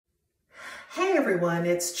everyone,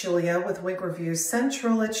 it's Julia with Wig Review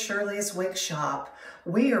Central at Shirley's Wig Shop.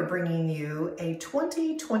 We are bringing you a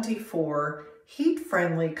 2024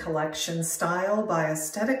 heat-friendly collection style by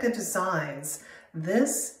Estetica Designs.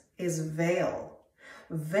 This is Vale.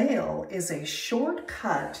 Vale is a short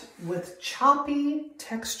cut with choppy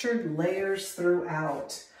textured layers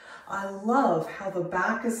throughout. I love how the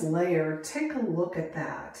back is layered. Take a look at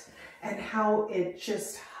that and how it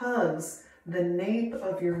just hugs the nape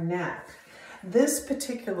of your neck. This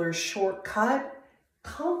particular short cut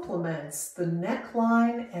complements the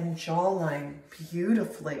neckline and jawline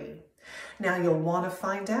beautifully. Now you'll want to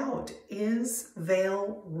find out, is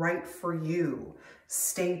Vale right for you?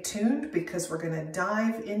 Stay tuned because we're going to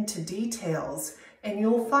dive into details and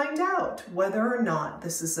you'll find out whether or not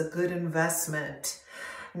this is a good investment.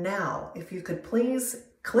 Now, if you could please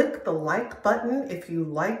click the like button if you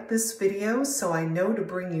like this video so I know to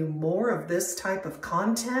bring you more of this type of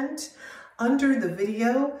content. Under the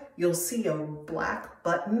video, you'll see a black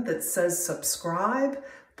button that says subscribe.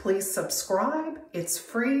 Please subscribe. It's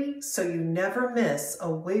free, so you never miss a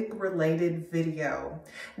wig-related video.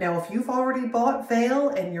 Now, if you've already bought Vale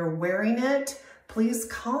and you're wearing it, please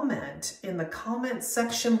comment in the comment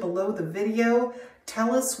section below the video.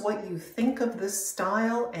 Tell us what you think of this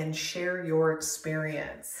style and share your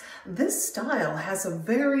experience. This style has a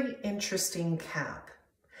very interesting cap.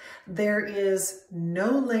 There is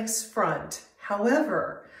no lace front.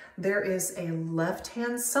 However, there is a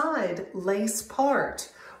left-hand side lace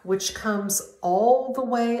part, which comes all the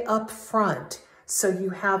way up front. So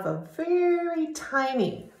you have a very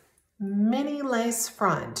tiny mini lace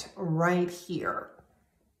front right here.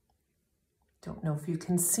 Don't know if you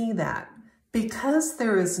can see that. Because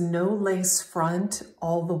there is no lace front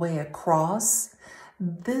all the way across,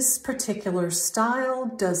 this particular style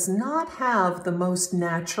does not have the most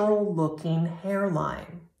natural looking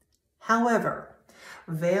hairline. However,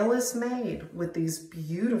 Vale is made with these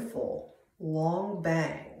beautiful long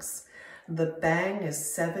bangs. The bang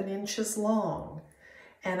is 7 inches long,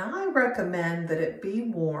 and I recommend that it be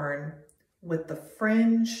worn with the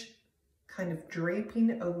fringe kind of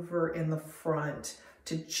draping over in the front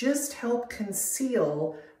to just help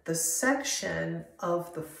conceal the section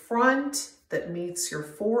of the front that meets your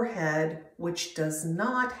forehead, which does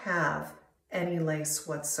not have any lace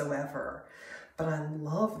whatsoever. But I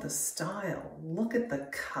love the style. Look at the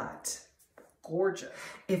cut. Gorgeous.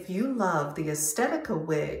 If you love the Estetica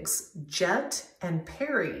wigs, Jet and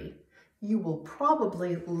Perry, you will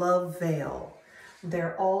probably love Vale.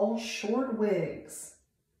 They're all short wigs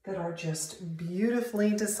that are just beautifully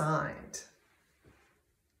designed.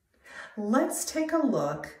 Let's take a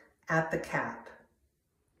look at the cap.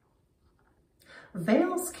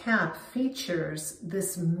 Vale's cap features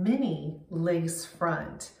this mini lace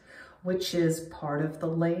front, which is part of the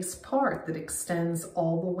lace part that extends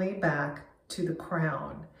all the way back to the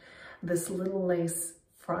crown. This little lace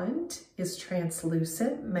front is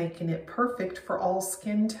translucent, making it perfect for all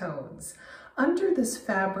skin tones. Under this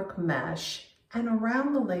fabric mesh and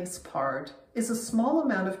around the lace part is a small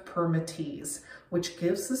amount of permatease, which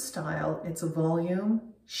gives the style its volume,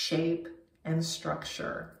 shape, and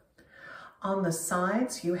structure. On the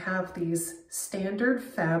sides, you have these standard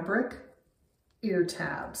fabric ear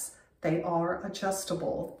tabs. They are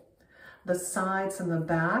adjustable. The sides and the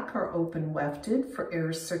back are open wefted for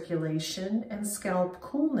air circulation and scalp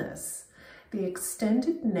coolness. The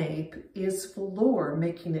extended nape is velour,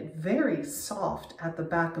 making it very soft at the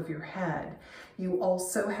back of your head. You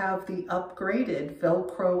also have the upgraded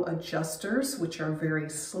Velcro adjusters, which are very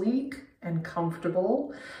sleek and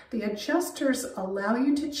comfortable. The adjusters allow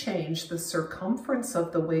you to change the circumference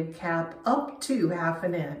of the wig cap up to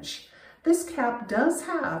 ½ inch. This cap does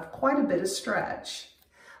have quite a bit of stretch.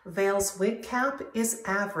 Vale's wig cap is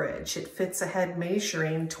average. It fits a head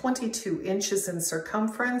measuring 22 inches in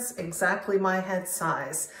circumference, exactly my head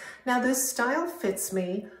size. Now this style fits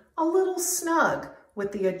me a little snug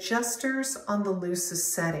with the adjusters on the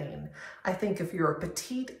loosest setting. I think if you're a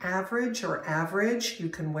petite average or average, you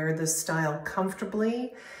can wear this style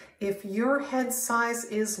comfortably. If your head size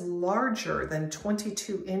is larger than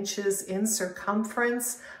 22 inches in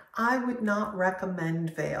circumference, I would not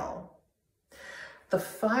recommend Vale. The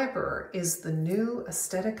fiber is the new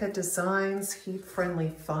Estetica Designs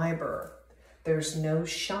heat-friendly fiber. There's no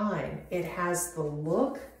shine. It has the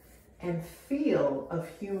look and feel of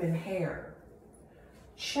human hair.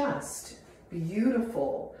 Just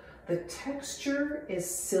beautiful. The texture is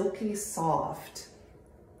silky soft.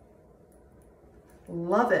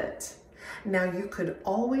 Love it. Now you could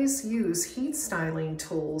always use heat styling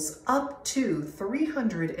tools up to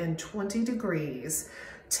 320 degrees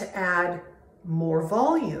to add more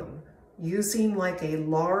volume, using like a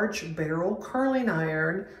large barrel curling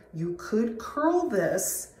iron, you could curl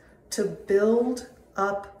this to build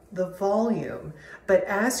up the volume. But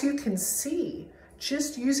as you can see,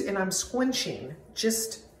 just use, and I'm squinching,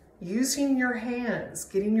 just using your hands,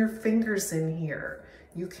 getting your fingers in here,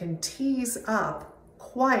 you can tease up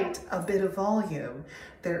quite a bit of volume.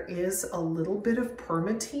 There is a little bit of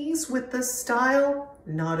permatease with this style,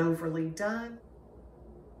 not overly done.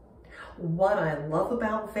 What I love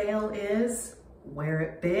about Vale is wear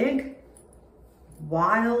it big,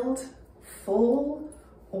 wild, full,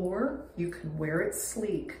 or you can wear it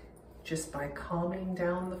sleek just by calming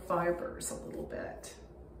down the fibers a little bit.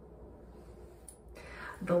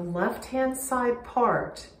 The left-hand side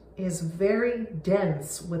part is very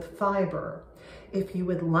dense with fiber. If you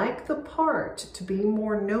would like the part to be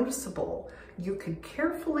more noticeable, you could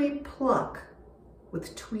carefully pluck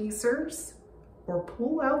with tweezers or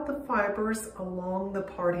pull out the fibers along the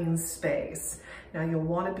parting space. Now you'll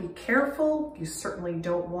want to be careful. You certainly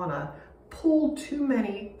don't want to pull too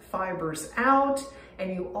many fibers out,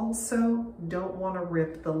 and you also don't want to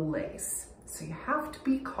rip the lace. So you have to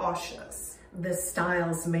be cautious. This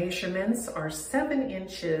style's measurements are 7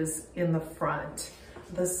 inches in the front.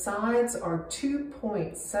 The sides are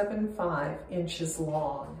 2.75 inches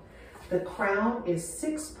long. The crown is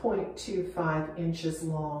 6.25 inches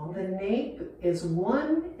long. The nape is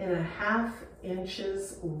 1.5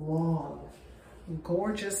 inches long.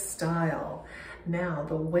 Gorgeous style. Now,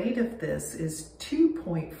 the weight of this is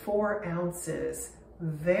 2.4 ounces.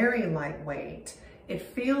 Very lightweight. It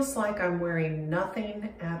feels like I'm wearing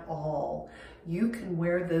nothing at all. You can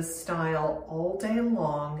wear this style all day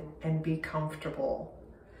long and be comfortable.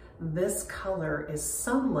 This color is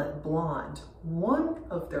Sunlit Blonde, one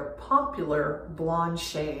of their popular blonde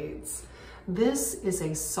shades. This is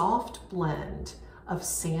a soft blend of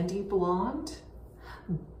sandy blonde,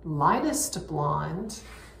 lightest blonde,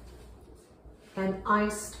 and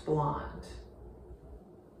iced blonde.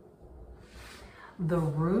 The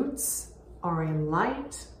roots are a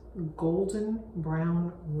light golden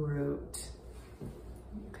brown root.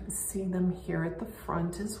 You can see them here at the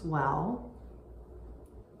front as well.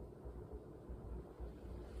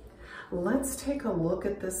 Let's take a look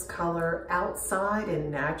at this color outside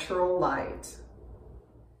in natural light.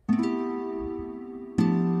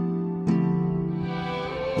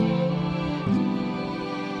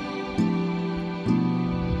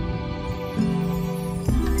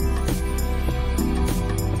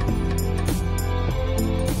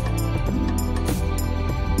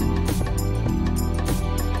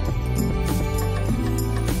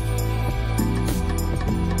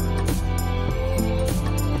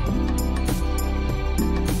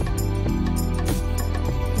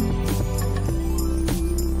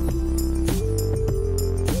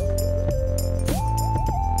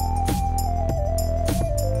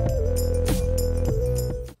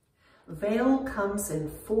 Vale comes in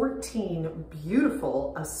 14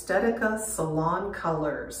 beautiful Estetica salon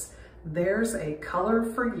colors. There's a color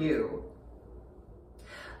for you.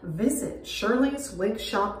 Visit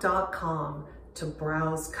shirleyswigshop.com to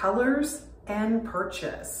browse colors and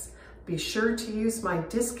purchase. Be sure to use my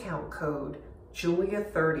discount code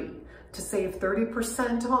Julia30 to save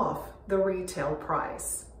 30% off the retail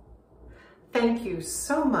price. Thank you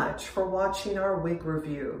so much for watching our wig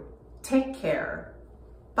review. Take care.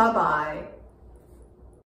 Bye-bye.